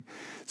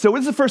So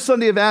it's the first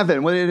Sunday of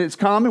Advent. When it's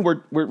common,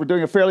 we're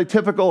doing a fairly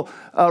typical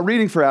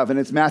reading for Advent.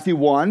 It's Matthew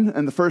 1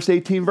 and the first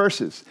 18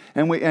 verses.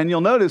 And you'll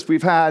notice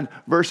we've had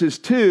verses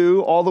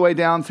 2 all the way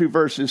down through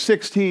verses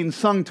 16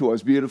 sung to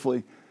us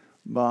beautifully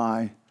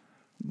by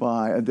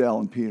Adele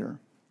and Peter.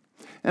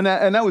 And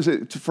that was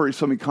it for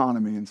some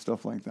economy and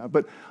stuff like that.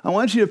 But I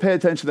want you to pay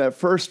attention to that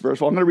first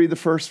verse. Well, I'm going to read the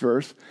first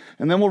verse,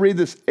 and then we'll read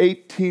this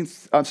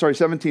 17th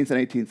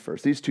and 18th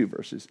verse, these two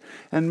verses.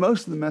 And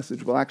most of the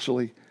message will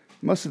actually,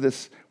 most of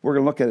this we're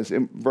going to look at is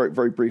very,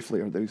 very briefly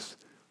are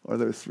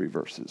those three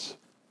verses.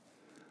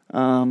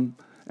 And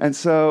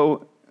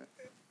so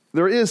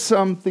there is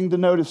something to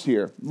notice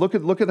here. Look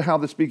at how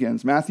this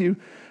begins. Matthew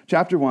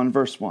chapter 1,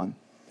 verse 1.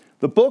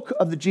 The book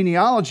of the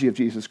genealogy of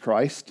Jesus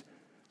Christ,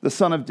 the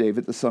son of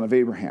David, the son of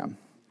Abraham.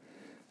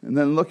 And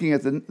then looking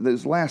at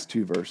those last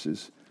two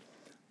verses.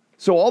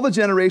 So all the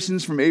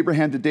generations from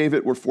Abraham to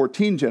David were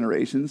 14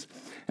 generations.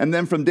 And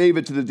then from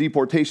David to the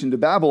deportation to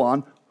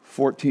Babylon,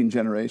 14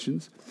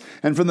 generations.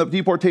 And from the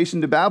deportation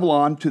to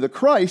Babylon to the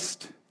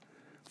Christ,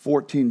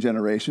 14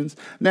 generations.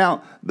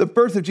 Now, the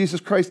birth of Jesus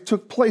Christ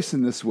took place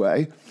in this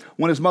way.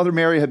 When his mother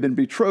Mary had been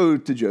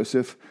betrothed to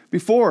Joseph,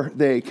 before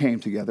they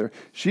came together,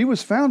 she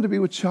was found to be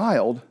with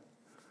child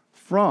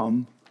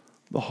from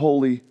the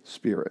Holy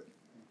Spirit.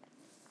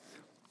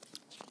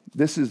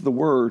 This is the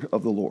word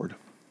of the Lord.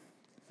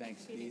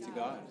 Thanks be to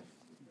God.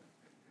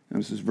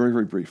 And this is very,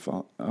 very brief.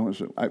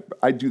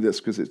 I do this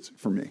because it's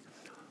for me.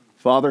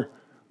 Father,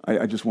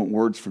 I just want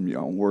words from you.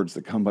 I want words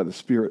that come by the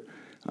Spirit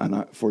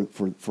and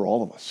for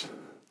all of us.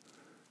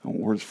 I want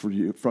words from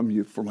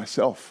you, for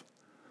myself.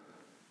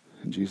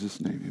 In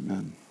Jesus' name,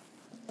 amen.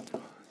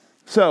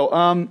 So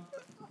I'm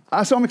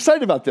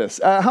excited about this.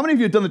 How many of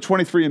you have done the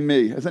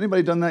 23andMe? Has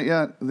anybody done that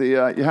yet?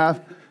 You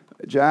have?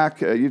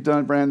 Jack, you've done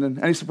it, Brandon.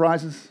 Any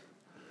surprises?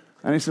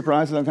 Any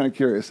surprises? I'm kind of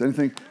curious.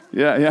 Anything?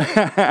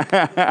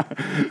 Yeah.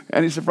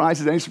 Any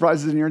surprises? Any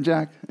surprises in yours,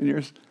 Jack? In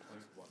yours?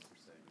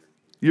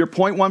 You're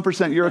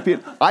 0.1%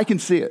 European. I can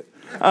see it.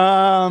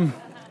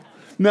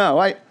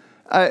 No,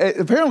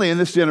 apparently in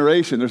this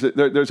generation,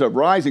 there's a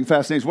rising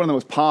fascination. One of the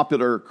most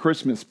popular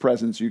Christmas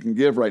presents you can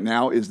give right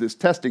now is this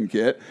testing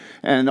kit.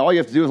 And all you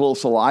have to do is a little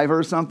saliva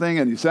or something,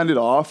 and you send it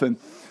off. And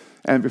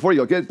before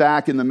you'll get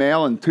back in the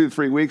mail in 2 to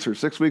 3 weeks or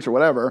 6 weeks or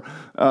whatever,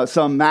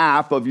 some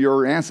map of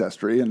your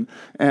ancestry. And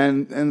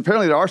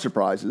apparently there are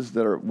surprises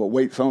that will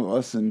wait some of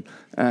us.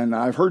 And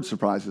I've heard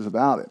surprises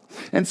about it.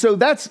 And so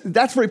that's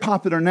very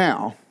popular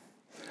now.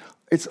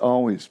 It's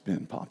always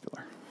been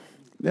popular.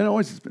 It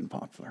always has been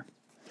popular.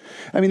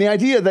 I mean, the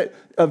idea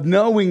of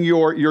knowing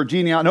your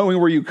genealogy, knowing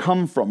where you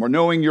come from, or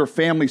knowing your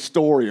family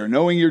story, or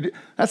knowing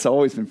that's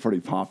always been pretty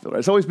popular.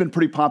 It's always been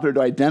pretty popular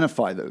to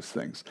identify those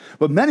things.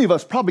 But many of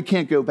us probably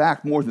can't go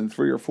back more than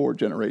 3 or 4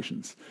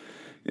 generations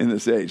in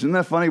this age. Isn't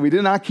that funny? We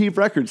did not keep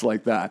records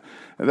like that.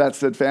 That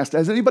said fast.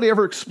 Has anybody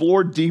ever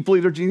explored deeply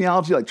their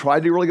genealogy? Like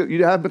tried to really go?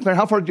 You have,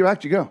 how far did you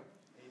actually go?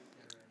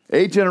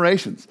 8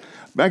 generations.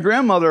 My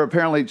grandmother,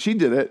 apparently, she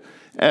did it.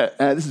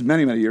 This is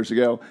many, many years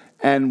ago.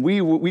 And we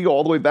go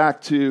all the way back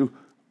to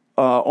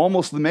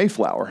almost the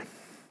Mayflower.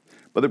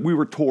 But we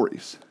were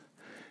Tories.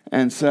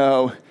 And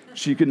so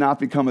she could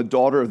not become a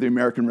daughter of the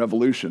American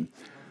Revolution.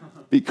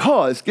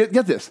 Because, get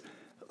this,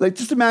 like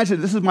just imagine,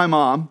 this is my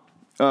mom.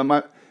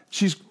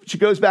 She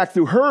goes back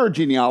through her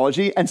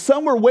genealogy, and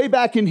somewhere way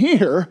back in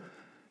here,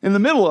 in the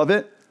middle of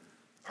it,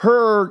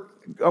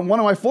 one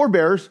of my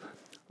forebears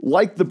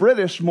liked the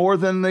British more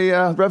than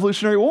the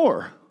Revolutionary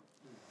War.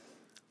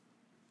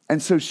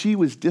 And so she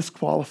was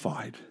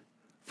disqualified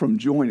from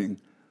joining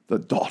the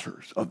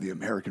Daughters of the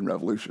American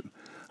Revolution,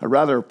 a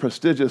rather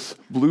prestigious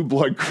blue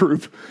blood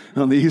group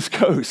on the East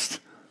Coast.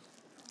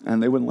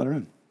 And they wouldn't let her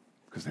in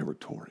because they were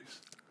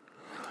Tories.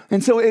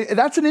 And so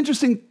that's an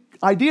interesting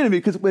idea to me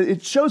because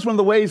it shows one of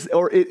the ways,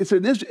 or it's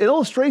an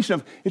illustration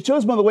of, it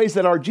shows one of the ways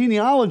that our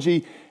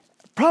genealogy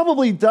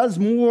probably has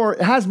more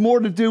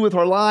to do with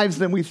our lives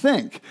than we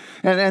think,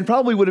 and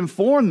probably would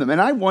inform them. And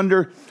I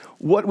wonder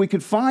what we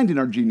could find in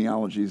our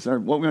genealogies, or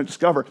what we might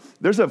discover.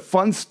 There's a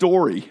fun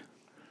story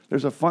I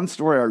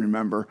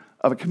remember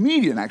of a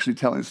comedian actually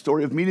telling the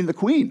story of meeting the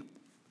Queen.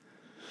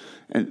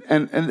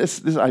 And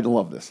this I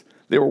love this.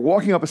 They were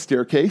walking up a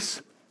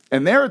staircase,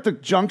 and there at the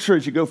juncture,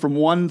 as you go from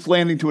one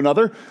landing to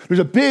another, there's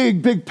a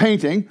big, big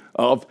painting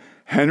of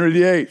Henry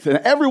VIII. And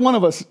every one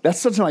of us, that's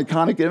such an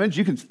iconic image,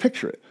 you can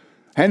picture it.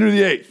 Henry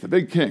VIII, the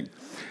big king.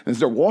 And as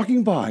they're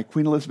walking by,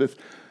 Queen Elizabeth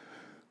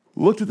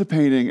looked at the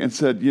painting and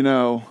said,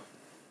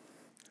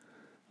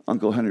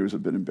 Uncle Henry was a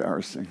bit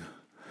embarrassing.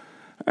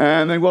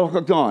 And they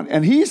walked on.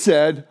 And he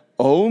said,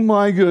 oh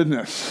my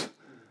goodness.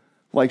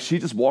 Like she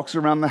just walks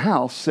around the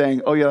house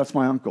saying, oh yeah, that's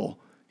my uncle.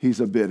 He's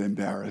a bit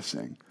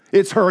embarrassing.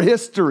 It's her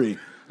history,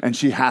 and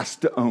she has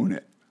to own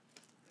it.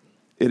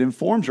 It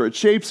informs her. It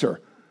shapes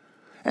her.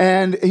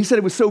 And he said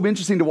it was so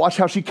interesting to watch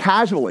how she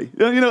casually,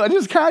 I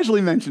just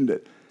casually mentioned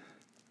it.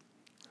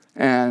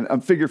 And a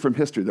figure from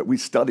history that we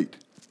studied.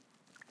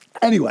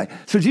 Anyway,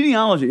 so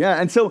genealogy, yeah.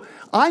 And so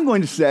I'm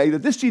going to say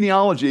that this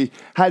genealogy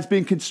has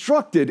been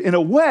constructed in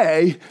a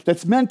way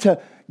that's meant to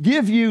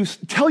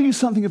tell you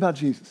something about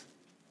Jesus.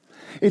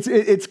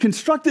 It's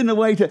constructed in a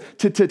way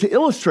to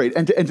illustrate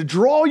and to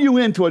draw you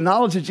into a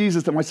knowledge of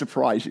Jesus that might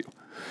surprise you.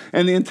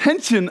 And the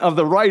intention of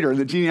the writer,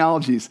 the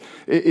genealogies,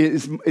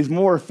 is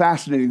more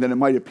fascinating than it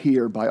might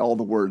appear by all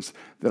the words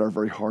that are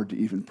very hard to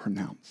even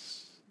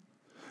pronounce,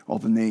 all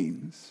the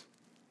names.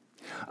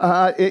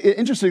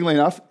 Interestingly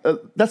enough,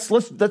 let's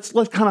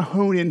kind of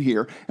hone in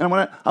here, and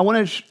I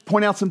want to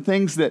point out some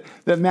things that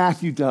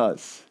Matthew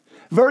does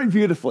very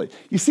beautifully.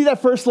 You see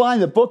that first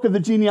line, the book of the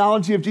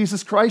genealogy of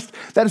Jesus Christ?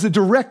 That is a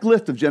direct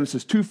lift of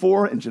Genesis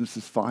 2:4 and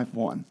Genesis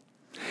 5:1.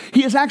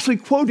 He is actually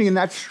quoting in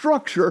that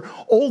structure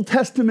Old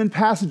Testament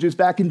passages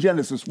back in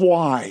Genesis.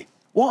 Why?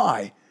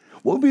 What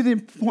would be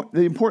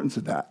the importance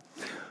of that?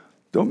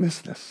 Don't miss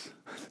this.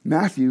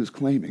 Matthew is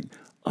claiming,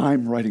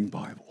 I'm writing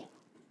Bible.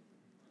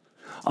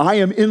 I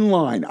am in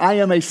line. I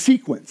am a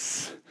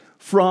sequence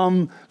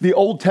from the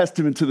Old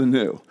Testament to the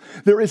New.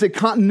 There is a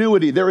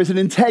continuity, there is an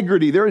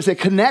integrity, there is a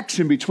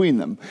connection between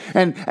them.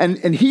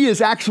 And he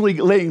is actually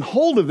laying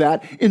hold of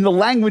that in the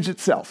language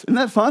itself. Isn't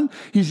that fun?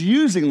 He's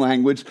using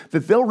language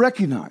that they'll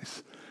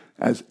recognize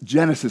as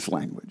Genesis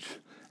language,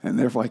 and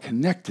thereby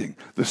connecting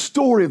the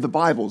story of the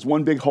Bible as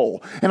one big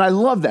whole. And I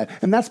love that,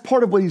 and that's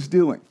part of what he's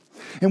doing.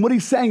 And what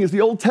he's saying is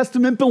the Old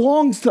Testament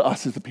belongs to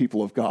us as the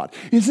people of God.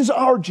 This is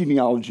our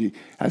genealogy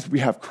as we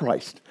have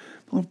Christ.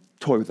 I'll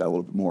toy with that a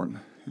little bit more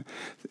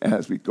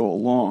as we go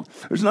along.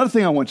 There's another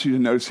thing I want you to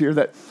notice here,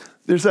 that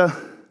there's that's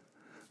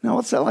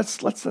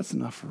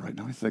enough for right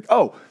now. I think,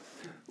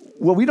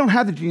 we don't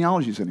have the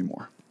genealogies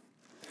anymore.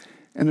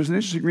 And there's an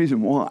interesting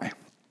reason why.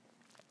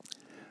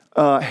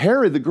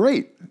 Herod the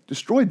Great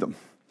destroyed them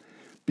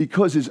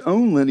because his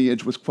own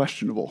lineage was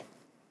questionable.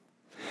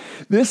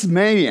 This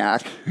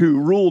maniac who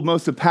ruled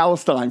most of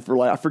Palestine for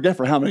I forget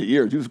for how many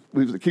years, he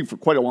was the king for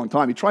quite a long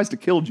time. He tries to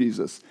kill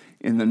Jesus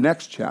in the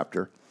next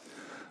chapter.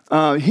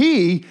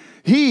 He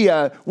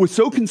was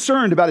so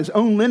concerned about his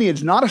own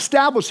lineage not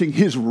establishing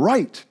his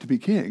right to be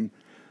king,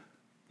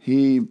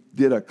 he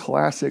did a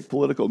classic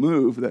political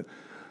move that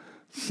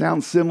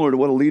sounds similar to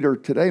what a leader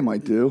today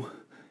might do.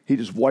 He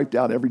just wiped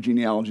out every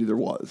genealogy there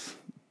was,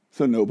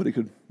 so nobody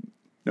could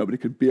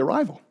be a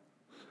rival,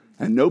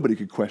 and nobody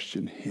could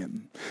question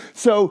him.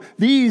 So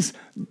these,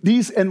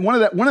 and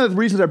one of the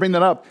reasons I bring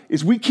that up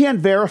is we can't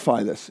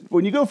verify this.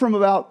 When you go from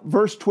about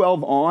verse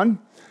 12 on,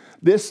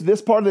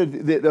 this part of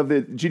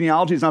the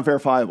genealogy is not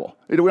verifiable.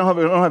 We don't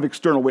have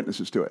external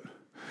witnesses to it.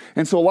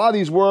 And so a lot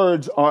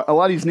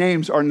of these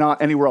names are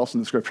not anywhere else in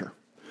the scripture.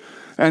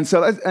 And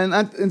so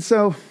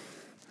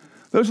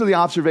those are the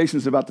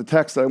observations about the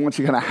text that I want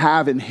you to kind of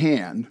have in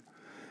hand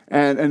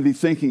and be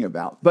thinking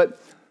about. But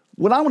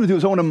what I want to do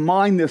is I want to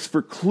mine this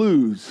for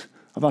clues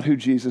about who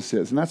Jesus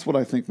is. And that's what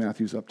I think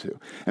Matthew's up to.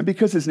 And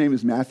because his name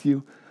is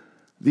Matthew,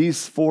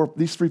 these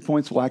 3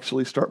 points will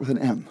actually start with an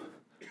M.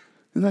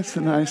 Isn't that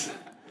so nice?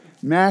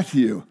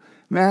 Matthew,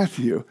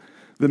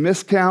 the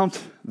miscount,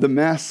 the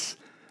mess,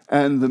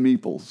 and the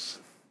meeples.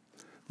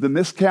 The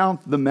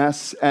miscount, the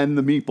mess, and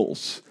the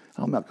meeples.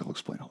 I'll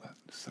explain all that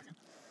in a second.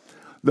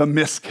 The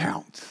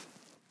miscount.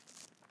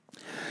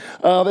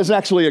 There's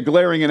actually a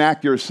glaring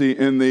inaccuracy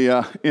in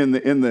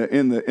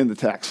the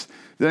text.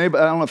 I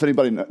don't know if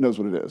anybody knows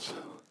what it is,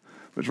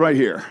 but it's right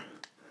here.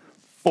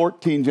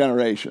 14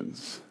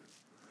 generations.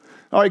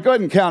 All right, go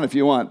ahead and count if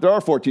you want. There are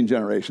 14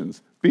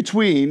 generations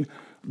between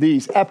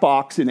these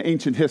epochs in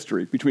ancient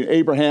history, between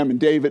Abraham and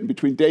David, and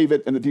between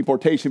David and the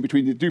deportation,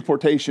 between the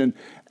deportation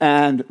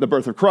and the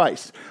birth of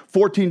Christ.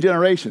 14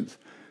 generations.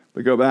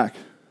 But go back.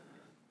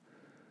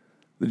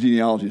 The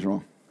genealogy is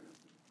wrong.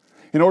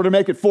 In order to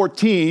make it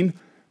 14,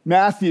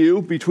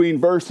 Matthew,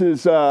 between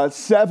verses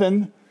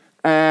 7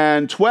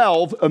 and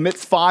 12,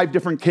 omits 5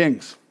 different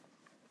kings.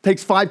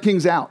 Takes 5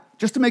 kings out,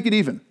 just to make it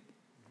even.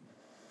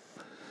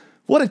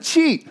 What a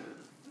cheat.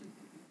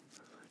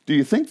 Do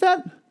you think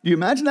that? Do you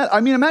imagine that?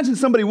 I mean, imagine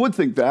somebody would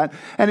think that.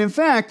 And in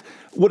fact,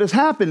 what has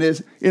happened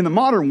is, in the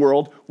modern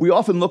world, we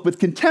often look with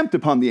contempt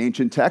upon the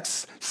ancient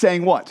texts,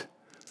 saying what?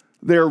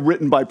 They're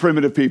written by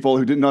primitive people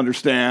who didn't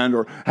understand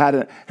or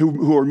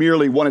who are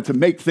merely wanted to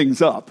make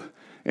things up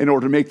in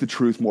order to make the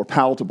truth more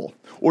palatable,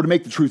 or to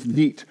make the truth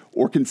neat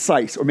or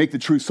concise, or make the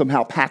truth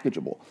somehow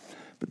packageable.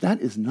 But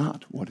that is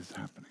not what is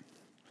happening.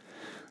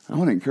 I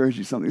want to encourage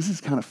you something. This is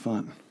kind of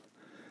fun.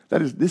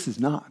 This is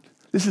not.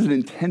 This is an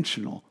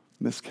intentional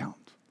miscount.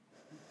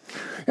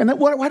 And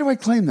why do I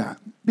claim that?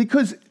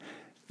 Because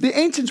the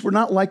ancients were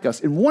not like us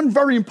in one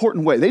very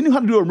important way. They knew how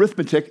to do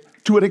arithmetic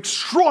to an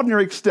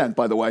extraordinary extent,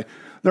 by the way.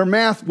 Their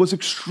math was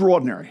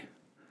extraordinary.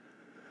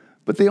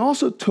 But they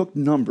also took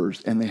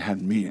numbers and they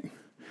had meaning.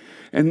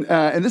 And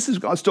this is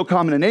still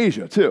common in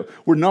Asia, too,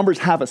 where numbers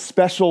have a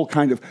special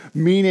kind of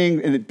meaning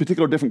in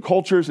particular different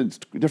cultures, and it's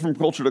different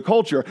culture to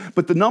culture,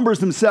 but the numbers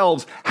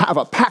themselves have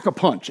a pack a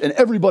punch, and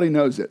everybody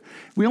knows it.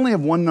 We only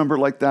have one number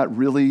like that,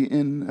 really,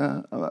 in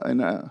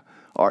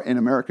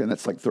America, and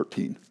that's like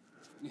 13.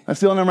 That's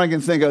the only number I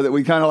can think of that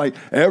we kind of like,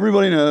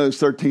 everybody knows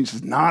 13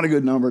 is not a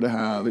good number to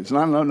have. It's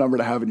not a number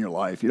to have in your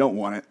life. You don't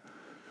want it.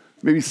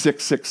 Maybe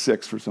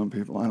 666 for some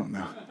people. I don't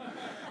know.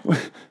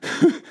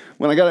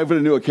 when I got to open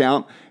a new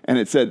account and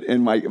it said,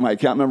 and my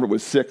account number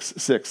was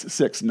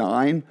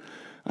 6669,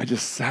 I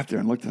just sat there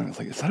and looked at it. I was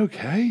like, is that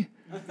okay?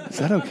 Is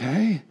that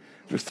okay?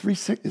 There's 3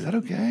 6. Is that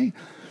okay?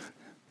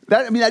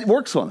 That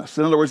works on us.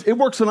 In other words, it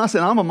works on us,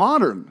 and I'm a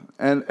modern.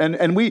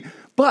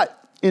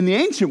 But in the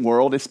ancient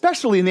world,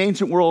 especially in the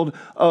ancient world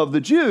of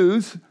the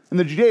Jews and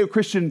the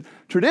Judeo-Christian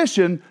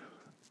tradition,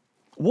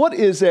 what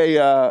is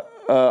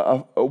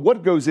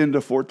what goes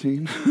into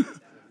 14?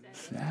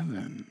 7.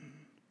 And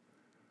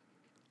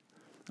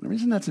the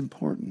reason that's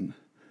important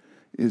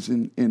is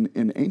in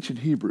ancient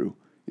Hebrew,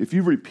 if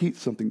you repeat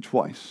something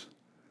twice,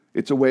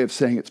 it's a way of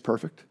saying it's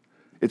perfect.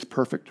 It's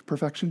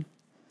perfection.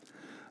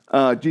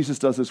 Jesus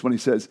does this when he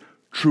says,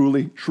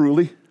 truly,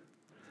 truly.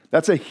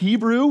 That's a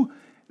Hebrew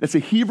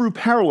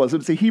parallelism.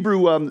 It's a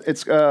Hebrew,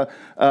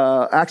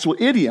 actual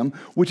idiom,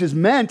 which is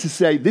meant to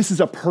say this is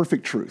a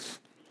perfect truth.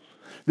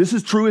 This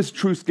is true as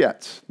truth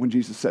gets when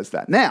Jesus says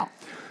that. Now,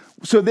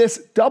 so this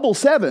double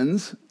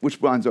sevens, which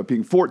winds up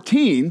being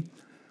 14,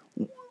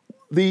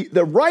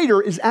 the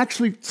writer is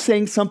actually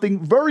saying something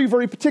very,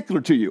 very particular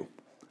to you.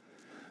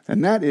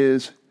 And that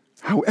is,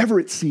 however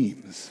it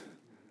seems,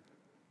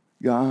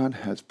 God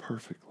has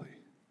perfectly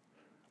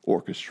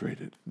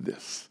orchestrated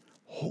this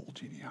whole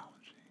genealogy.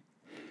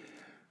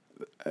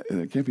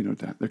 There can be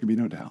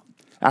no doubt.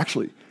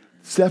 Actually,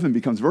 7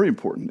 becomes very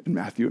important in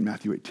Matthew and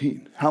Matthew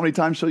 18. How many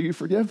times shall you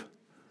forgive?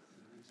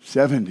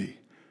 70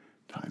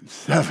 times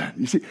 7.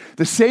 You see,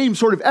 the same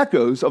sort of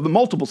echoes of the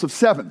multiples of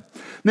 7.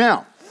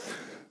 Now,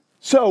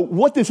 so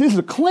what this is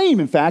a claim,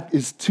 in fact,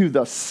 is to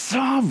the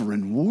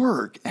sovereign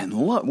work and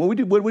love.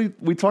 What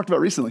we talked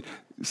about recently,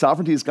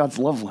 sovereignty is God's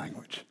love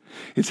language.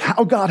 It's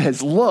how God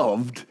has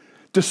loved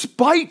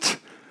despite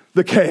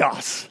the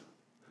chaos.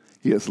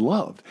 He has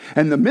loved.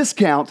 And the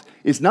miscount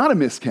is not a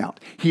miscount.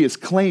 He is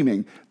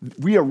claiming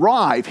we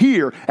arrive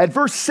here at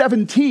verse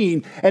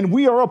 17, and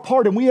we are a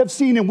part, and we have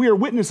seen, and we are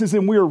witnesses,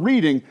 and we are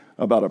reading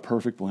about a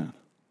perfect plan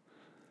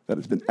that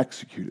has been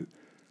executed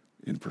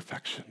in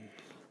perfection.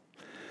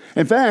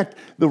 In fact,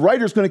 the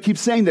writer's going to keep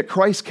saying that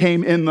Christ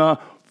came in the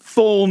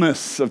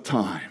fullness of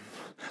time.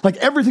 Like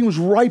everything was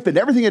ripened.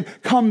 Everything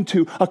had come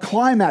to a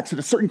climax at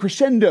a certain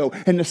crescendo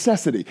and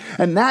necessity.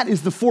 And that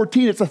is the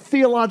 14. It's a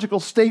theological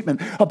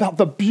statement about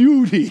the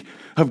beauty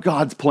of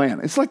God's plan.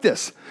 It's like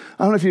this.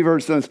 I don't know if you've ever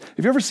done this.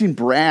 Have you ever seen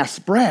brass?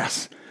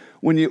 Brass,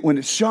 when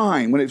it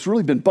shines, when it's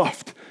really been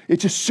buffed,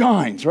 it just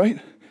shines, right?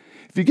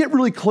 If you get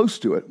really close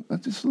to it,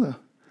 just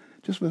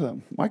with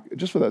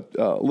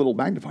a little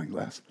magnifying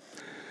glass,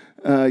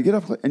 get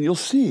up and you'll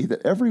see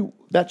that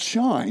that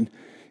shine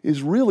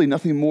is really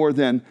nothing more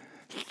than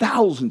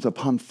thousands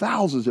upon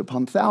thousands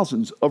upon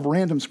thousands of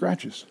random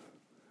scratches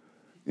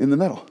in the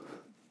metal.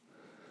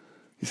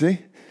 You see?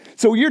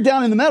 So you're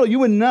down in the metal, you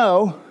wouldn't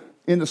know,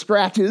 in the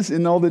scratches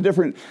and all the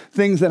different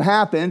things that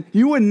happen,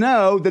 you wouldn't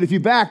know that if you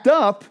backed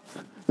up,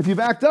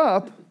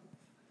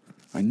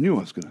 I knew I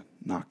was going to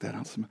knock that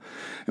out.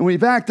 And when you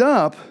backed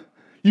up,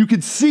 you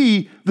could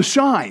see the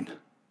shine.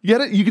 You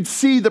get it? You could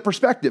see the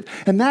perspective.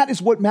 And that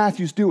is what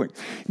Matthew's doing.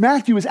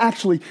 Matthew is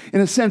actually,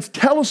 in a sense,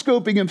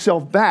 telescoping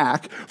himself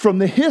back from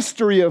the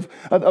history of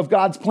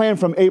God's plan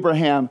from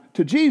Abraham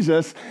to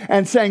Jesus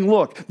and saying,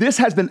 look, this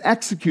has been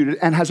executed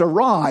and has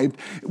arrived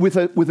with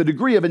a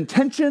degree of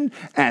intention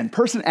and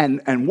person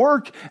and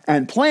work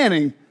and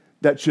planning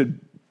that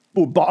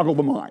will boggle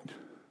the mind.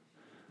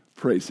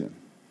 Praise him.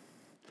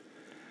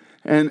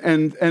 And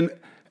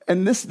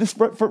this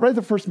right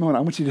the first moment, I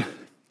want you to,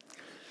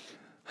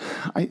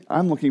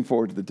 I'm looking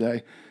forward to the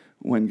day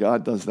when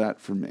God does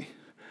that for me.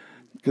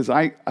 Because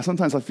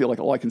sometimes I feel like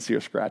all I can see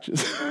are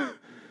scratches.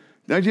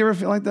 Don't you ever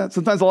feel like that?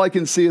 Sometimes all I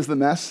can see is the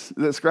mess,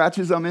 the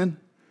scratches I'm in.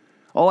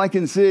 All I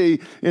can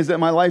see is that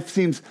my life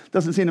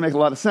doesn't seem to make a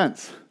lot of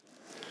sense.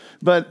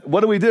 But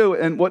what do we do?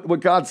 And what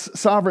God's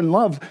sovereign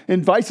love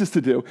invites us to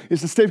do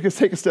is to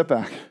take a step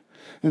back.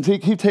 And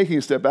keep taking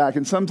a step back.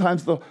 And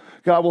sometimes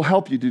God will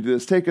help you to do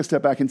this. Take a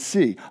step back and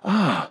see.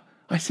 I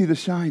see the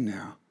shine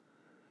now.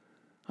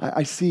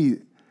 I see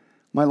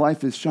my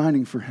life is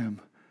shining for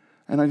him,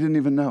 and I didn't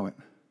even know it.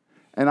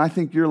 And I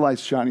think your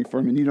life's shining for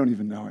him, and you don't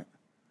even know it.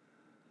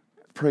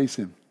 Praise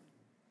him.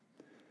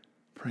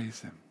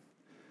 Praise him.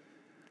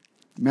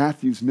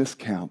 Matthew's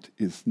miscount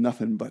is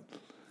nothing but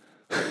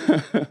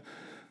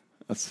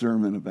a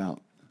sermon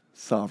about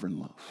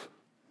sovereign love.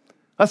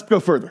 Let's go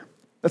further.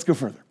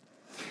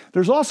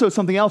 There's also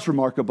something else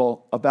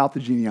remarkable about the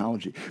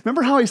genealogy.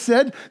 Remember how I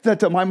said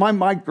that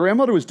my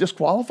grandmother was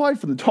disqualified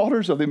from the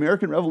Daughters of the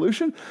American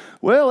Revolution?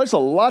 Well, there's a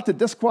lot to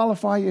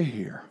disqualify you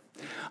here.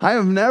 I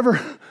have never,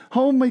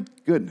 oh my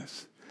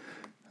goodness.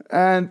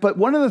 But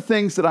one of the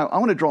things that I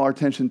want to draw our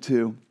attention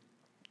to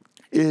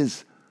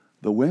is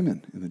the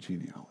women in the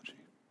genealogy.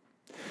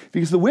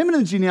 Because the women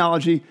in the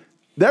genealogy,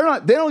 they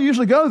don't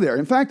usually go there.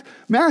 In fact,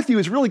 Matthew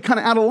is really kind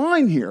of out of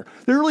line here.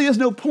 There really is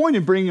no point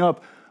in bringing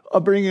up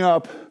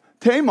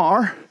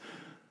Tamar.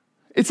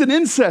 It's an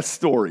incest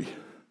story.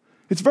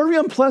 It's very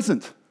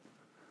unpleasant.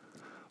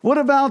 What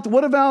about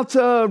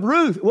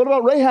Ruth? What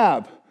about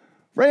Rahab?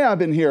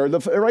 Rahab in here,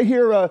 right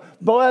here,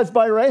 Boaz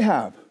by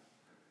Rahab.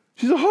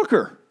 She's a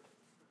hooker.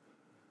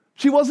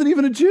 She wasn't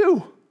even a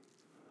Jew.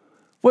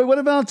 Wait, what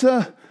about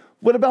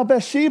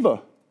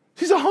Bathsheba?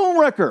 She's a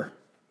homewrecker.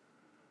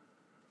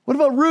 What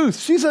about Ruth?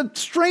 She's a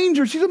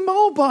stranger. She's a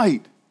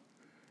Moabite.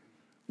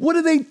 What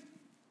are they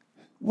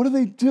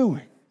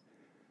doing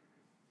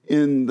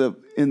in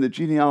the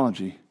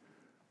genealogy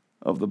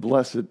of the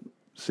blessed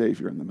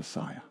Savior and the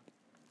Messiah?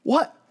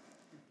 What?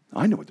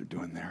 I know what they're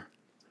doing there.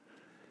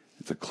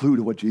 It's a clue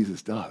to what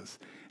Jesus does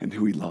and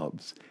who he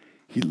loves.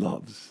 He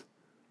loves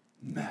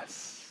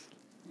mess.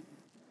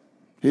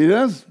 He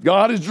does.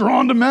 God is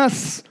drawn to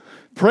mess.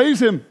 Praise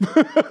him.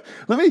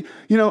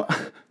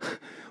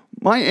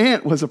 My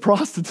aunt was a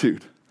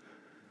prostitute.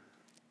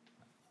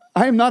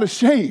 I am not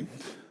ashamed.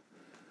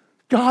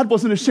 God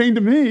wasn't ashamed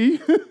of me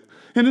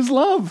in his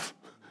love.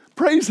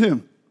 Praise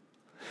him.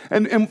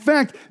 And in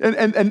fact,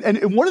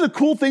 and one of the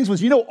cool things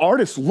was,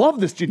 artists love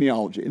this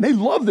genealogy. And they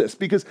love this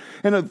because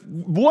in a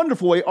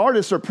wonderful way,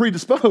 artists are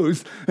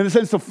predisposed in a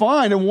sense to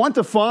find and want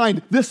to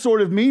find this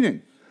sort of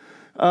meaning.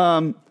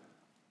 I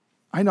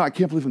know, I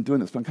can't believe I'm doing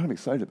this, but I'm kind of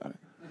excited about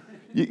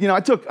it.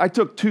 I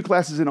took 2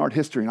 classes in art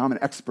history, and I'm an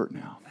expert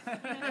now.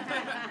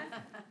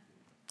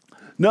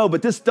 No,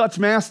 but this Dutch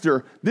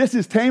master, this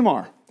is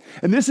Tamar.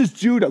 And this is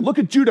Judah. Look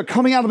at Judah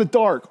coming out of the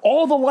dark.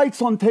 All the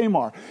lights on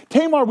Tamar.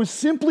 Tamar was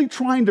simply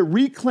trying to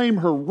reclaim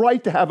her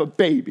right to have a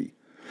baby.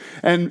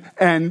 And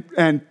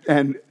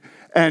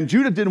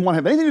Judah didn't want to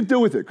have anything to do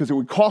with it because it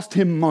would cost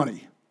him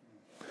money.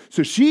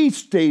 So she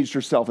staged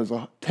herself as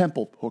a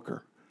temple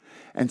hooker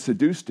and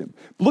seduced him.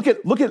 Look at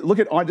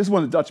art. This is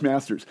one of the Dutch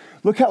masters.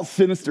 Look how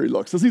sinister he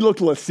looks. Does he look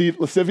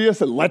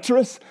lascivious and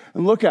lecherous?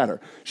 And look at her.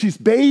 She's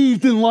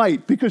bathed in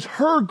light because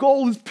her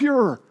goal is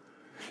pure.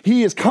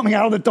 He is coming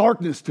out of the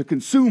darkness to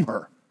consume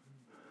her,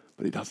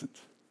 but he doesn't.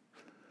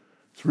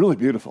 It's really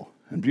beautiful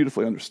and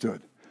beautifully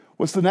understood.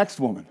 What's the next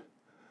woman?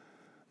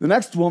 The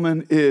next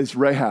woman is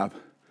Rahab.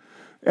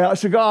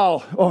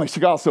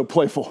 Chagall's so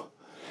playful.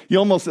 You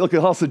almost look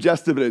at how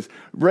suggestive it is.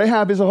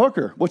 Rahab is a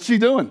hooker. What's she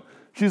doing?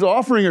 She's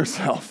offering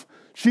herself.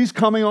 She's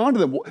coming on to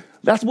them.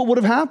 That's what would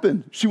have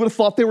happened. She would have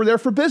thought they were there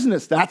for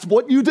business. That's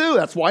what you do.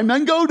 That's why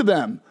men go to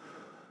them.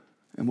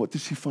 And what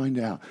does she find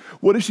out?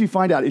 What does she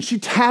find out? And she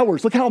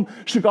towers. Look how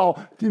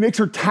Chagall, he makes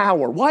her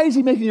tower. Why is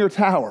he making her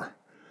tower?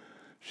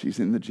 She's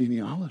in the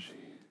genealogy.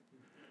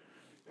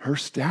 Her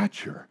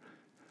stature.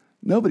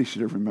 Nobody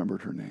should have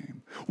remembered her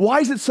name.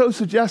 Why is it so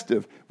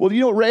suggestive? Well, do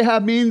you know what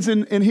Rahab means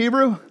in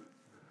Hebrew?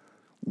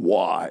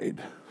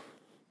 Wide.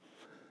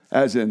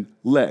 As in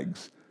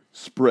legs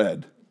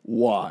spread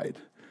wide.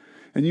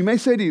 And you may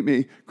say to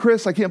me,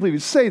 Chris, I can't believe you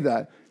say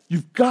that.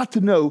 You've got to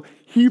know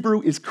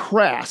Hebrew is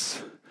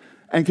crass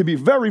and can be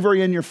very,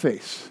 very in your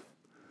face.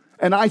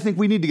 And I think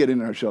we need to get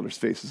in each other's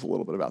faces a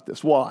little bit about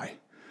this. Why?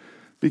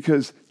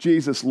 Because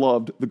Jesus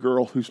loved the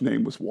girl whose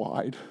name was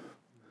Wide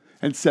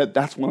and said,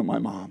 that's one of my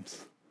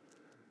moms.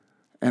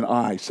 And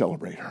I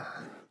celebrate her.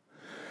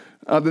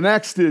 The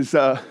next is,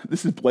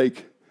 this is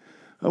Blake.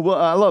 Well,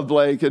 I love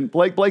Blake. And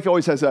Blake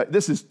always has that.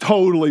 This is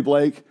totally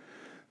Blake.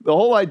 The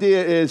whole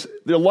idea is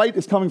the light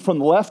is coming from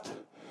the left,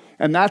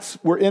 and that's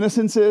where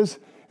innocence is.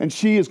 And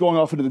she is going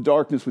off into the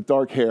darkness with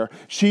dark hair.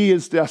 She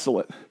is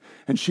desolate,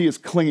 and she is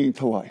clinging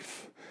to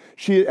life.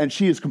 She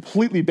is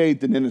completely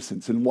bathed in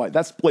innocence and white.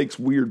 That's Blake's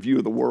weird view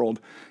of the world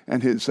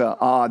and his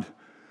odd.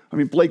 I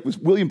mean,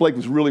 William Blake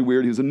was really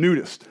weird. He was a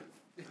nudist.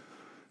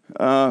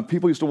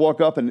 People used to walk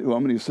up and he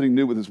was sitting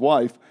nude with his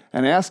wife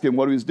and ask him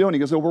what he was doing. He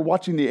goes, "Oh, we're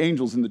watching the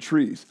angels in the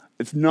trees."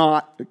 It's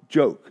not a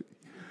joke.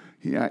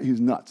 He's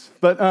nuts.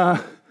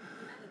 But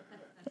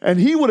and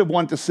he would have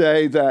wanted to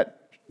say that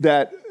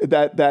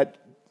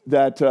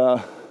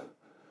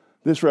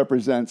this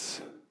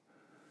represents,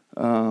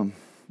 in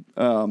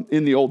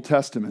the Old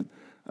Testament,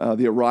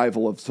 the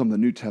arrival of some of the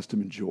New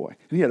Testament joy.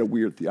 And he had a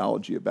weird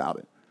theology about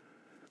it.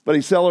 But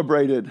he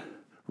celebrated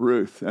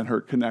Ruth and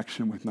her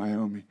connection with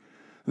Naomi.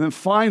 And then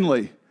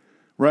finally,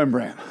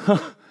 Rembrandt.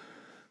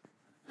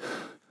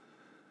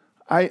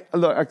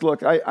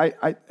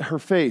 Her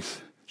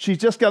face, she's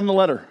just gotten the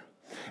letter.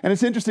 And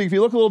it's interesting, if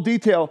you look at a little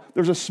detail,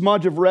 there's a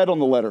smudge of red on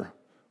the letter.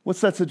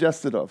 What's that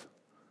suggested of?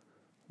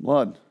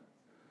 Blood.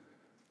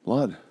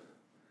 Blood.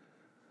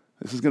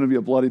 This is going to be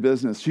a bloody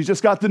business. She's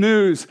just got the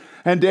news,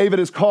 and David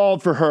has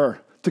called for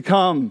her to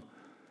come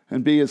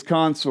and be his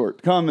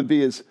consort, come and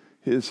be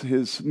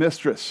his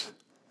mistress.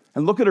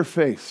 And look at her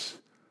face.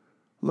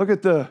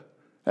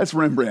 That's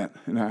Rembrandt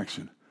in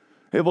action,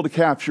 able to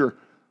capture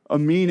a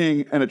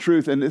meaning and a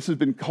truth. And this has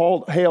been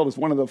hailed as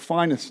one of the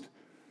finest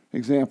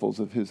examples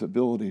of his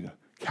ability to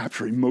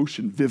capture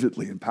emotion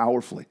vividly and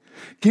powerfully.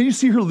 Can you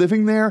see her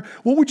living there?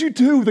 What would you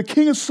do? The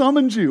king has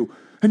summoned you,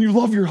 and you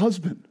love your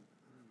husband.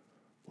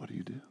 What do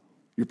you do?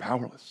 You're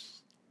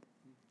powerless.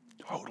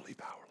 Totally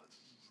powerless.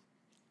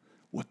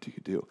 What do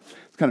you do?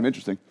 It's kind of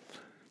interesting.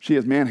 She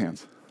has man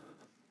hands.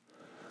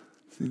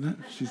 See that?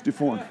 She's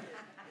deformed.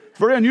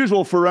 Very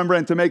unusual for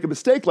Rembrandt to make a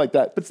mistake like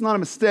that, but it's not a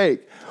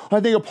mistake. I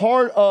think a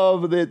part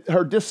of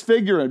her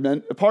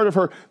disfigurement, a part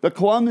of the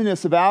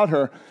clumsiness about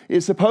her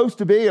is supposed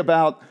to be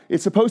about,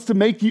 it's supposed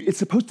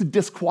to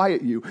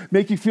disquiet you,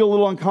 make you feel a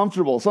little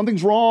uncomfortable.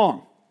 Something's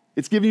wrong.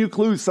 It's giving you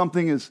clues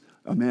something is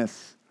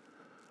amiss.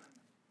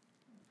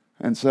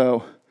 And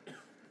so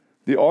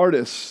the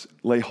artists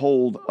lay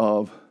hold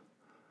of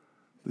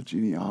the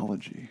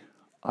genealogy.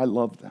 I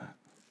love that.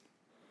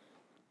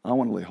 I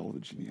want to lay hold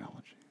of genealogy.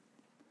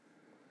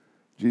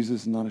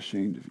 Jesus is not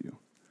ashamed of you.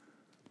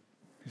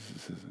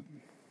 Jesus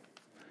isn't.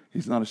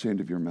 He's not ashamed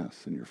of your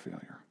mess and your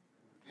failure.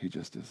 He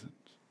just isn't.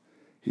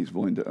 He's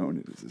willing to own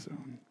it as his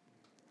own.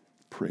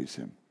 Praise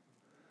him.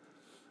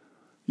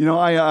 You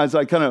know, as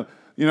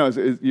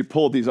you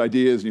pull these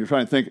ideas and you're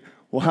trying to think,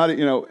 well, how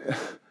do,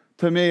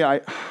 to me,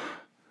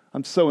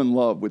 I'm so in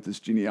love with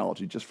this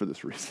genealogy just for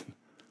this reason.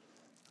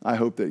 I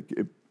hope that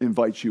it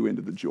invites you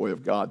into the joy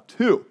of God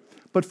too.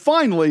 But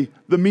finally,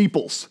 the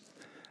meeples.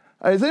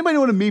 Does anybody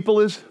know what a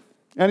meeple is?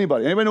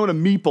 Anybody? Anybody know what a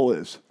meeple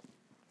is?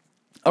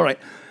 All right.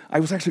 I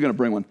was actually going to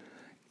bring one.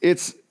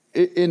 It's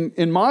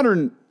in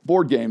modern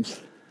board games.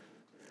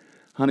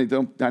 Honey,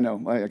 I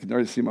know. I can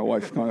already see my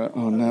wife going,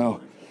 oh no.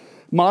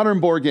 Modern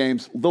board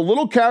games, the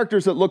little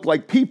characters that look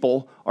like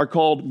people are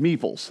called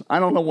meeples. I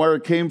don't know where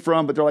it came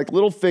from, but they're like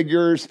little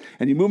figures,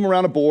 and you move them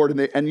around a board,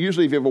 and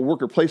usually if you have a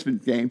worker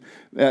placement game,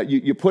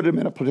 you put them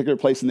in a particular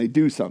place and they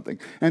do something.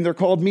 And they're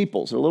called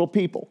meeples. They're little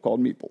people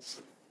called meeples.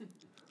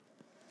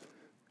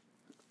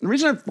 The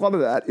reason I thought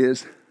of that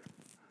is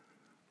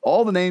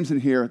all the names in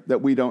here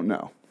that we don't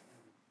know.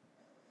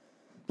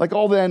 Like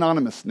all the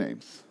anonymous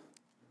names.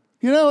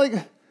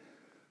 Like,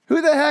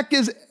 who the heck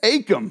is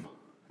Acom?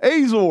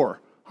 Azor?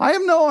 I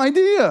have no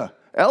idea.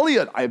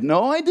 Elliot? I have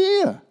no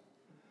idea.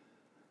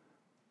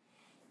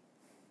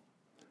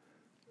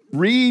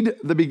 Read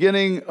the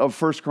beginning of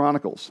 1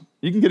 Chronicles.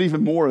 You can get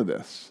even more of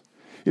this.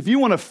 If you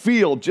want to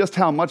feel just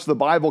how much the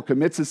Bible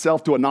commits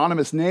itself to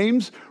anonymous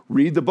names,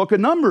 read the book of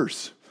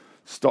Numbers.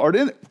 Start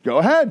in it. Go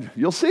ahead.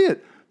 You'll see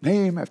it.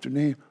 Name after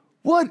name.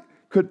 What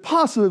could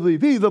possibly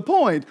be the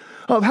point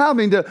of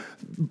having to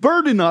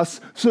burden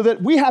us so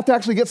that we have to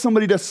actually get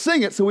somebody to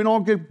sing it so we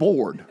don't get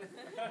bored?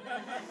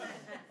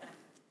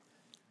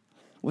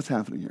 What's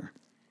happening here?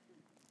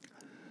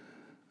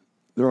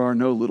 There are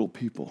no little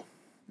people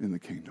in the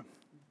kingdom.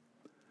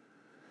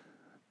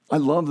 I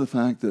love the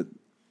fact that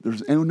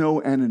there's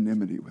no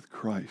anonymity with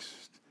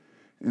Christ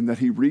and that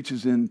he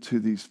reaches into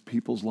these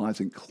people's lives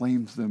and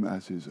claims them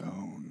as his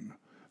own.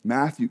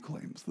 Matthew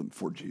claims them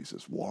for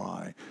Jesus.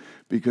 Why?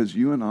 Because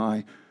you and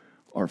I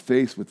are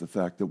faced with the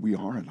fact that we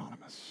are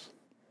anonymous.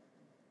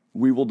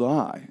 We will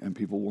die and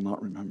people will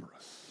not remember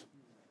us.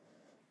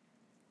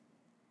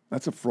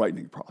 That's a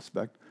frightening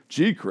prospect.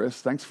 Gee, Chris,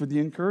 thanks for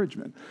the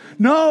encouragement.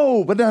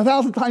 No, but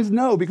 1,000 times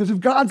no, because if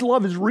God's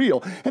love is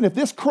real, and if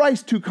this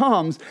Christ who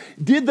comes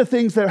did the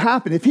things that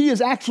happen, if he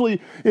is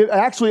actually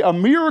a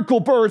miracle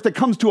birth that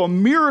comes to a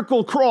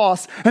miracle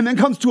cross and then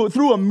comes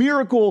through a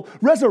miracle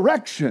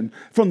resurrection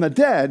from the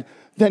dead,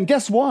 then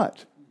guess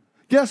what?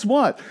 Guess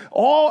what?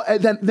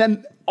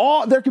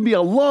 There can be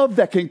a love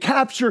that can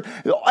capture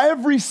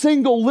every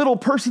single little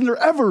person there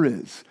ever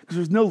is, because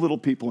there's no little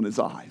people in his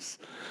eyes.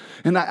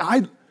 And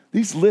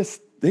these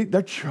lists,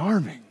 they're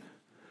charming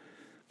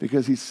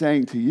because he's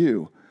saying to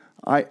you,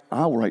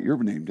 I'll write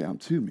your name down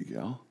too,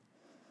 Miguel.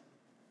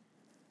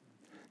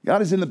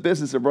 God is in the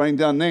business of writing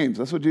down names.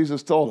 That's what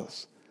Jesus told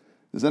us.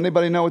 Does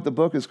anybody know what the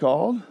book is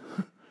called?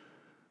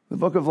 The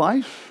book of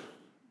life?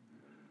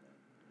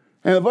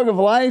 In the book of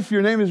life,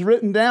 your name is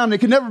written down. It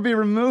can never be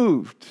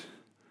removed.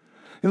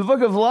 In the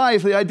book of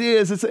life, the idea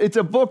is it's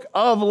a book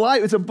of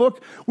life. It's a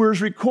book where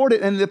it's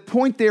recorded, and the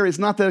point there is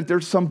not that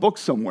there's some book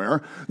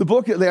somewhere.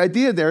 The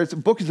idea there is a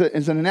book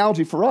is an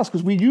analogy for us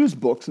because we use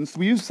books and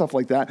we use stuff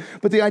like that.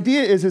 But the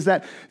idea is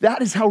that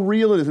is how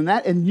real it is,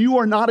 and you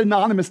are not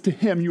anonymous to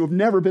him. You have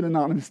never been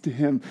anonymous to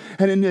him.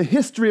 And in the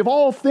history of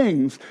all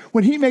things,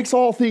 when he makes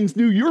all things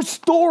new, your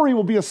story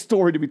will be a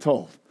story to be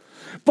told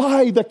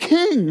by the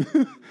King,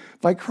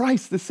 by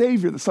Christ, the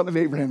Savior, the Son of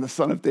Abraham, the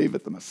Son of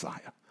David, the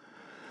Messiah.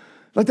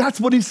 Like,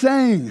 that's what he's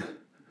saying.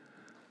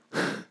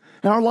 And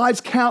our lives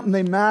count and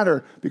they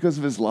matter because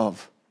of his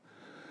love.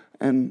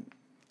 And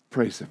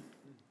praise him.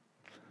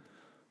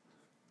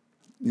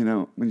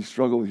 When you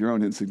struggle with your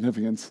own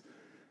insignificance,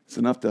 it's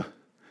enough to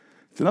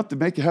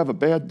make you have a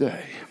bad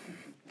day.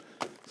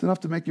 It's enough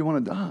to make you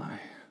want to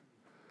die.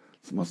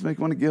 It's enough to make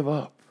you want to give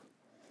up,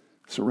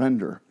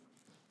 surrender.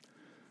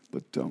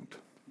 But don't.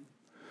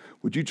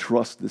 Would you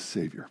trust this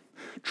Savior?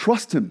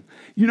 Trust him.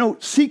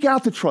 Seek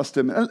out to trust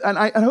him. And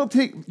I hope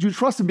you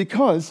trust him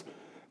because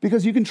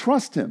you can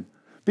trust him.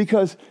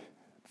 Because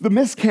the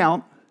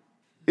miscount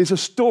is a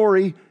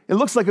story. It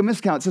looks like a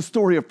miscount. It's a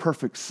story of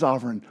perfect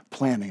sovereign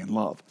planning and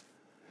love.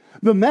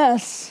 The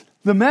mess,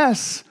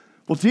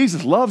 well,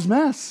 Jesus loves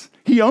mess.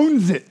 He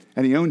owns it,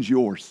 and he owns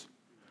yours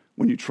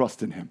when you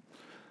trust in him.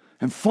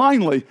 And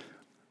finally,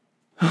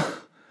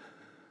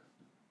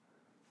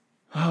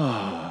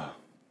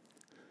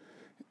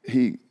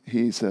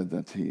 he said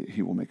that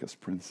he will make us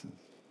princes.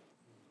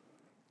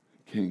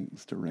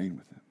 kings to reign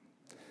with him.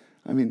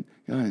 I mean,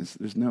 guys,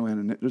 there's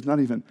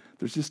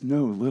just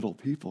no little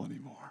people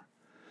anymore.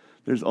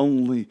 There's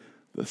only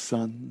the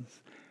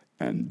sons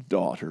and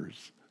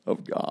daughters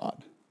of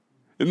God.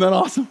 Isn't that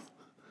awesome?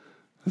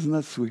 Isn't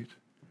that sweet?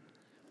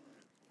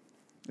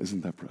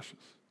 Isn't that precious?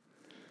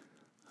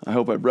 I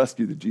hope I've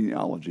rescued the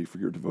genealogy for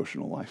your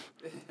devotional life.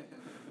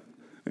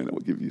 And it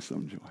will give you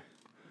some joy.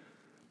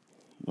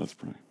 Let's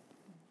pray.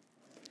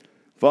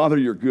 Father,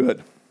 you're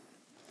good.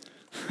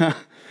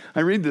 I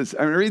read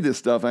this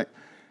stuff,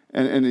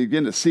 and you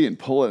begin to see and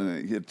pull it,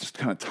 and it just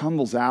kind of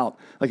tumbles out,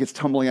 like it's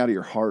tumbling out of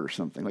your heart or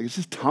something. Like it's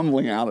just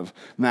tumbling out of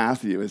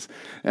Matthew.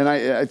 And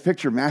I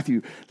picture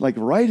Matthew like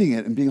writing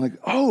it and being like,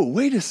 oh,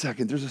 wait a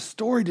second, there's a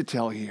story to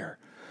tell here.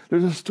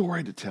 There's a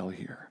story to tell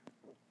here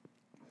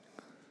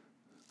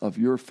of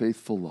your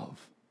faithful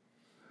love,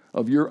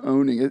 of your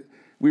owning it.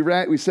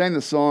 We sang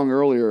the song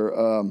earlier,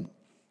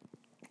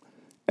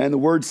 and the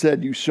word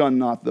said, you shun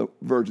not the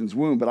virgin's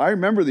womb. But I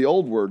remember the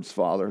old words,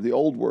 Father, the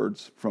old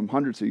words from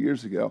hundreds of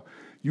years ago.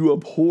 You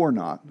abhor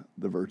not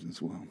the virgin's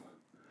womb.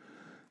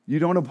 You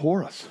don't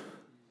abhor us.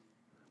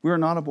 We are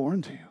not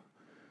abhorrent to you.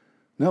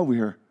 No,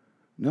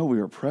 we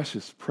are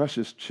precious,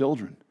 precious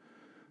children.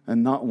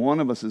 And not one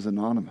of us is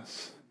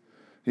anonymous.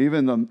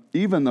 Even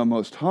the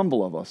most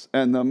humble of us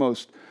and the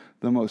most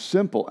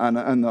simple and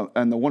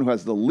the one who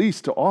has the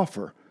least to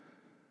offer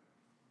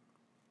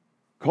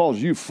calls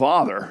you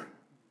Father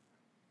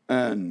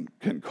and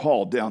can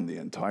call down the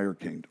entire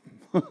kingdom.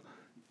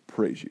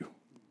 Praise you.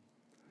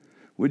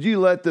 Would you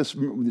let the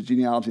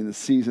genealogy in this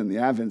season, the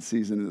Advent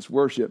season, in this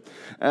worship,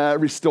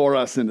 restore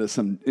us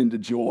into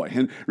joy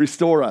and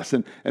restore us,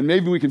 and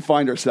maybe we can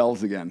find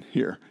ourselves again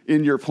here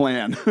in your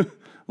plan,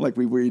 like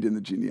we read in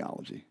the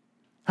genealogy.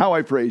 How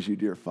I praise you,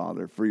 dear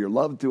Father, for your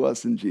love to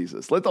us in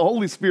Jesus. Let the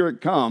Holy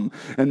Spirit come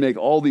and make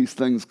all these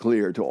things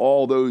clear to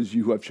all those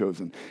you have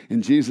chosen.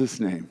 In Jesus'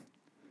 name,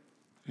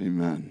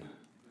 amen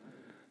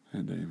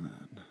and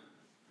amen.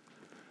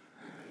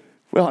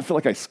 Well, I feel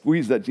like I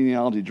squeezed that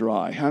genealogy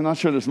dry. I'm not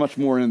sure there's much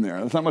more in there.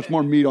 There's not much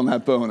more meat on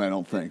that bone, I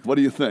don't think. What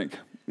do you think?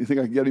 You think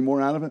I can get any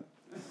more out of it?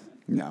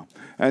 No.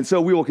 And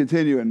so we will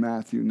continue in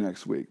Matthew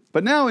next week.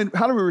 But now,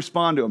 how do we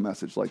respond to a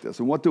message like this?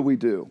 And what do we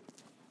do?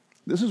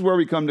 This is where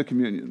we come to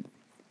communion.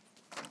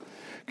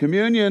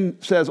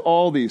 Communion says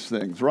all these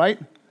things, right?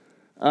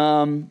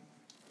 Communion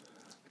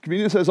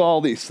says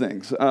all these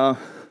things.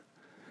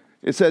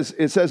 It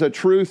says a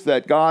truth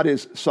that God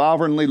is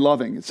sovereignly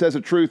loving. It says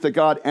a truth that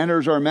God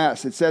enters our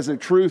mess. It says a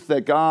truth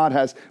that God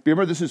has...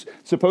 Remember, this is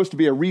supposed to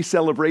be a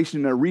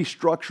re-celebration and a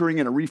restructuring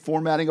and a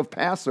reformatting of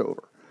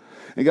Passover.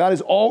 And God has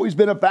always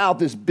been about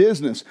this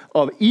business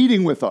of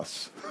eating with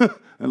us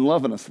and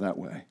loving us that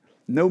way.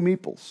 No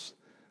meeples,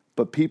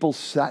 but people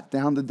sat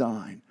down to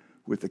dine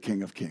with the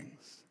King of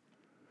Kings.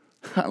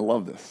 I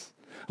love this.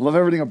 I love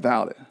everything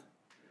about it.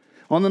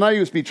 On the night he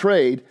was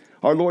betrayed,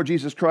 our Lord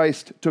Jesus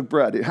Christ took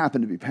bread. It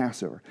happened to be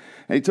Passover.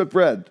 And he took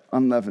bread,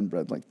 unleavened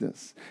bread like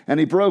this. And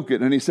he broke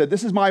it and he said,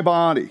 this is my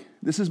body.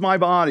 This is my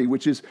body,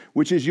 which is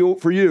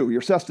for you.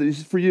 Your sustenance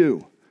is for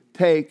you.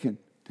 Take and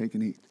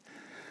eat.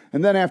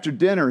 And then after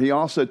dinner, he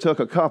also took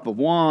a cup of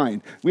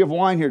wine. We have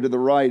wine here to the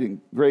right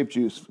and grape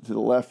juice to the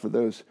left for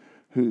those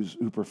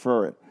who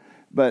prefer it.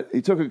 But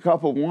he took a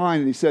cup of wine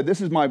and he said,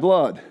 this is my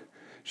blood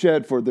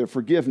shed for the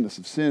forgiveness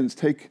of sins.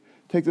 Take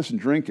this and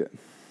drink it.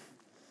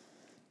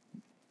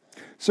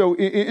 So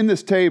in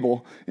this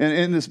table, and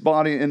in this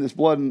body, in this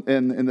blood, and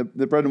in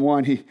the bread and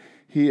wine,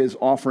 he is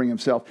offering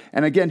himself.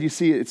 And again, you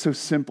see, it's so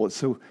simple, it's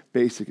so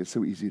basic, it's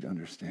so easy to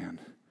understand,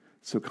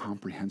 it's so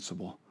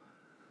comprehensible.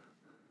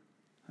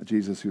 A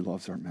Jesus who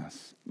loves our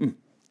mess.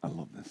 I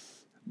love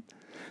this.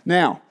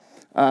 Now,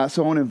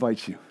 so I want to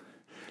invite you.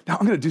 Now,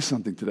 I'm going to do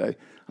something today.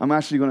 I'm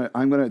going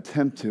to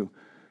attempt to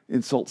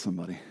insult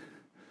somebody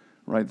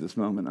right this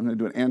moment. I'm going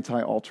to do an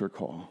anti-altar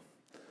call.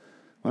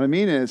 What I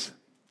mean is,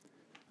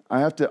 I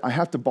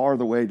have to bar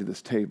the way to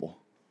this table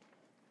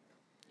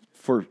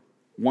for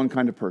one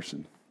kind of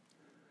person.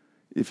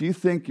 If you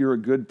think you're a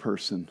good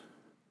person,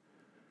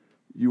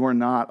 you are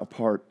not a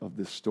part of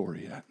this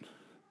story yet.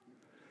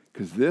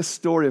 Because this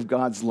story of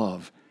God's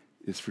love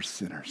is for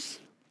sinners.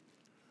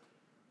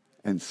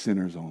 And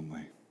sinners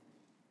only.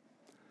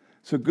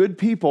 So good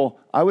people,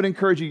 I would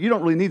encourage you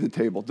don't really need the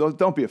table.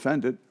 Don't be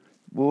offended.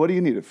 Well, what do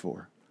you need it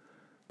for?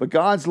 But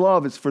God's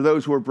love is for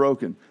those who are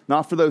broken,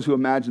 not for those who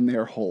imagine they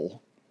are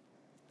whole.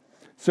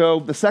 So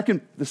the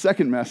second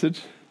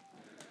message,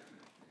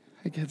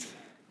 the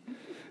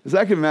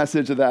second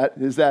message of that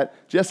is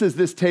that just as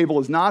this table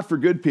is not for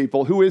good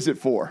people, who is it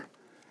for?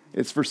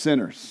 It's for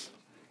sinners.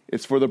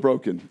 It's for the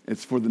broken.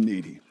 It's for the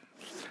needy.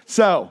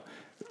 So,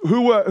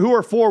 who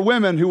are four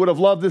women who would have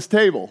loved this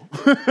table?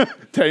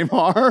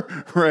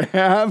 Tamar,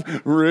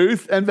 Rahab,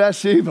 Ruth, and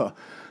Bathsheba.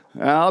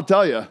 And I'll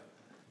tell you,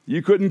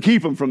 you couldn't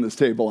keep them from this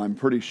table, I'm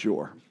pretty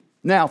sure.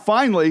 Now,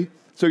 finally,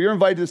 so you're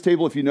invited to this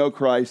table if you know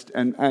Christ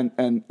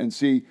and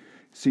see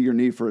your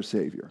need for a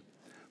Savior.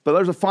 But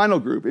there's a final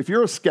group. If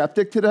you're a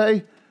skeptic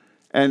today,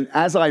 and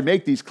as I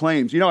make these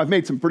claims, I've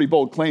made some pretty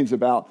bold claims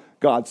about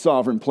God's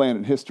sovereign plan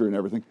and history and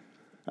everything.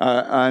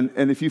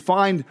 And if you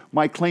find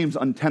my claims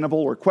untenable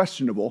or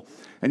questionable,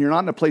 and you're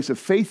not in a place of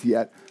faith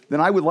yet, then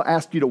I would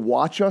ask you to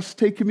watch us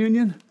take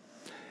communion.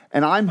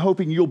 And I'm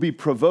hoping you'll be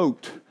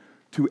provoked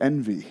to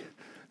envy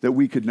that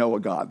we could know a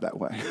God that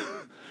way.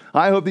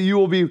 I hope that you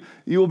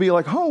will be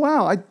like, oh,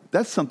 wow,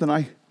 that's something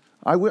I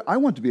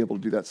want to be able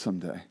to do that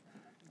someday.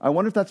 I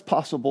wonder if that's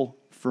possible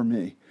for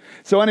me.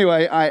 So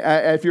anyway,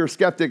 if you're a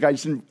skeptic, I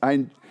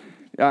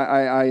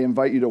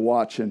invite you to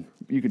watch, and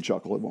you can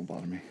chuckle. It won't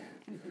bother me.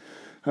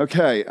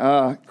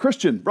 Okay,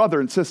 Christian, brother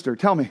and sister,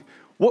 tell me,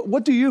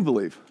 what do you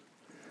believe?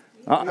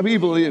 We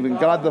believe in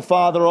God the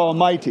Father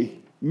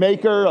Almighty,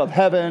 maker of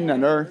heaven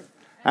and earth,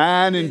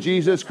 and in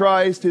Jesus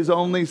Christ, his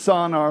only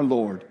Son, our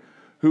Lord,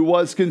 who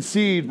was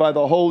conceived by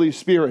the Holy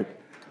Spirit,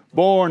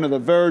 born of the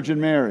Virgin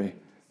Mary,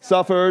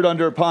 suffered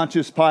under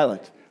Pontius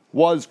Pilate,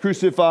 was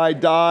crucified,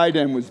 died,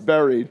 and was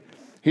buried.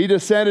 He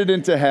descended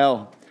into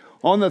hell.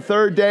 On the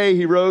third day,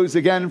 he rose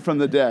again from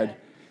the dead.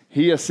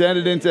 He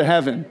ascended into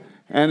heaven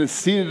and is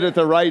seated at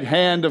the right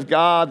hand of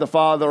God the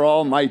Father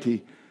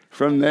Almighty.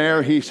 From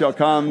there he shall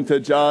come to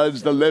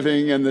judge the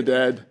living and the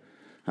dead.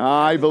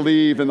 I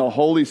believe in the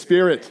Holy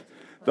Spirit,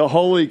 the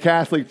Holy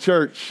Catholic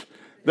Church,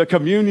 the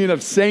communion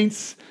of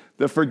saints,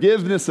 the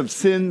forgiveness of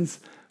sins,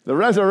 the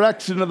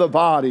resurrection of the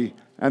body,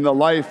 and the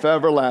life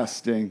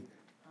everlasting.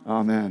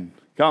 Amen.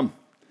 Come.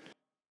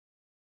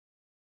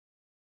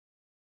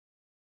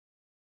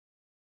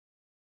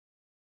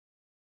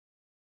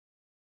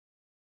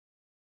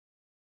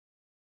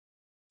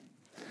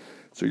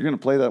 So you're going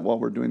to play that while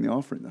we're doing the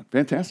offering then.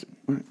 Fantastic.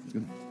 All right.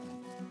 Good.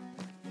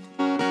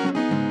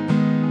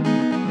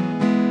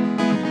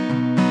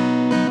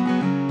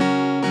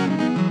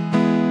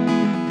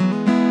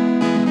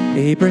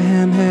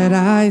 Abraham had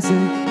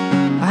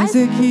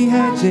Isaac he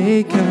had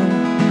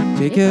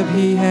Jacob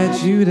he had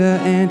Judah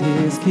and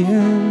his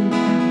kin.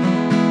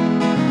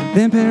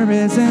 Then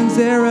Perez and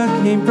Zerah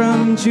came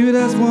from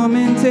Judah's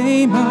woman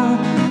Tamar.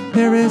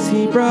 Perez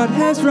he brought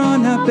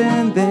Hezron up,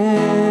 and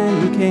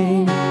then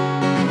came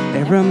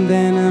Aram,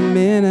 then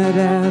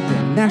Aminadab,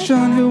 and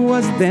Nahshon, who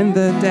was then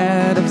the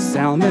dad of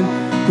Salmon,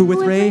 who with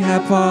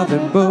Rahab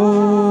fathered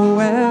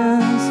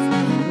Boaz.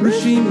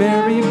 Rushi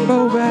married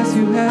Boaz,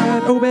 who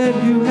had Obed,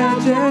 who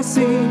had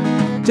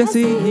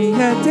Jesse he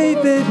had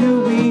David,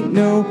 who we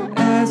know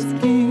as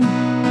king.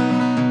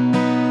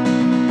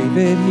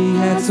 David he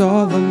had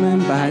Solomon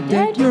by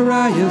dead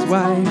Uriah's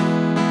wife.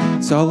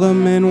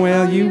 Solomon,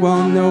 well, you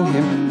all know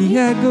him. He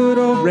had good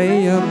old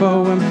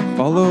Rehoboam,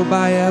 followed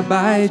by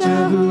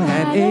Abijah, who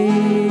had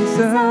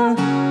Asa.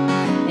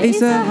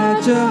 Asa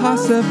had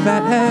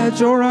Jehoshaphat, had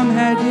Joram,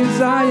 had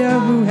Uzziah,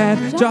 who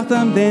had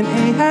Jotham, then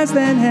Ahaz,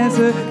 then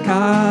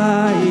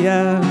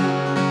Hezekiah.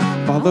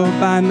 Followed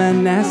by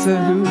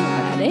Manasseh, who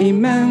had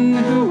Amen,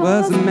 who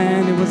was a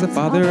man who was the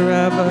father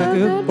of a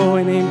good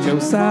boy named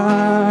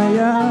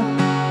Josiah,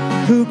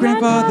 who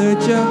grandfathered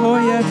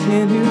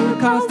Jehoiakim, who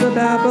caused the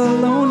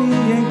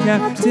Babylonian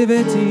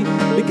captivity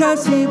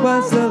because he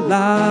was a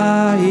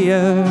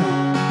liar.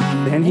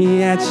 Then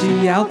he had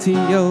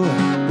Shealtiel,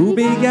 who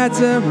begat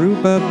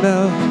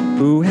Zerubbabel,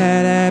 who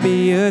had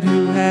Abiud,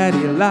 who had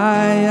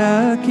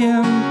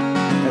Eliakim.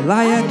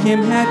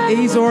 Eliakim had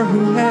Azor,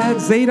 who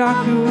had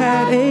Zadok, who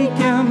had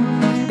Achim.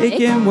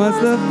 Achim was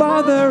the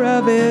father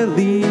of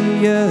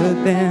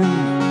Eliakim.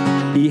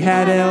 He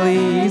had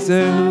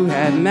Eliezer, who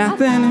had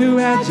Nathan, who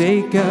had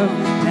Jacob.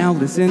 Now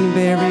listen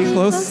very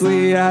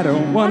closely, I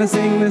don't want to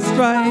sing this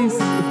twice.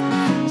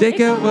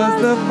 Jacob was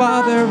the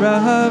father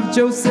of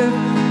Joseph,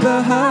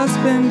 the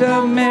husband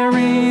of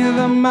Mary,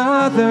 the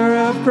mother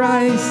of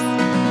Christ.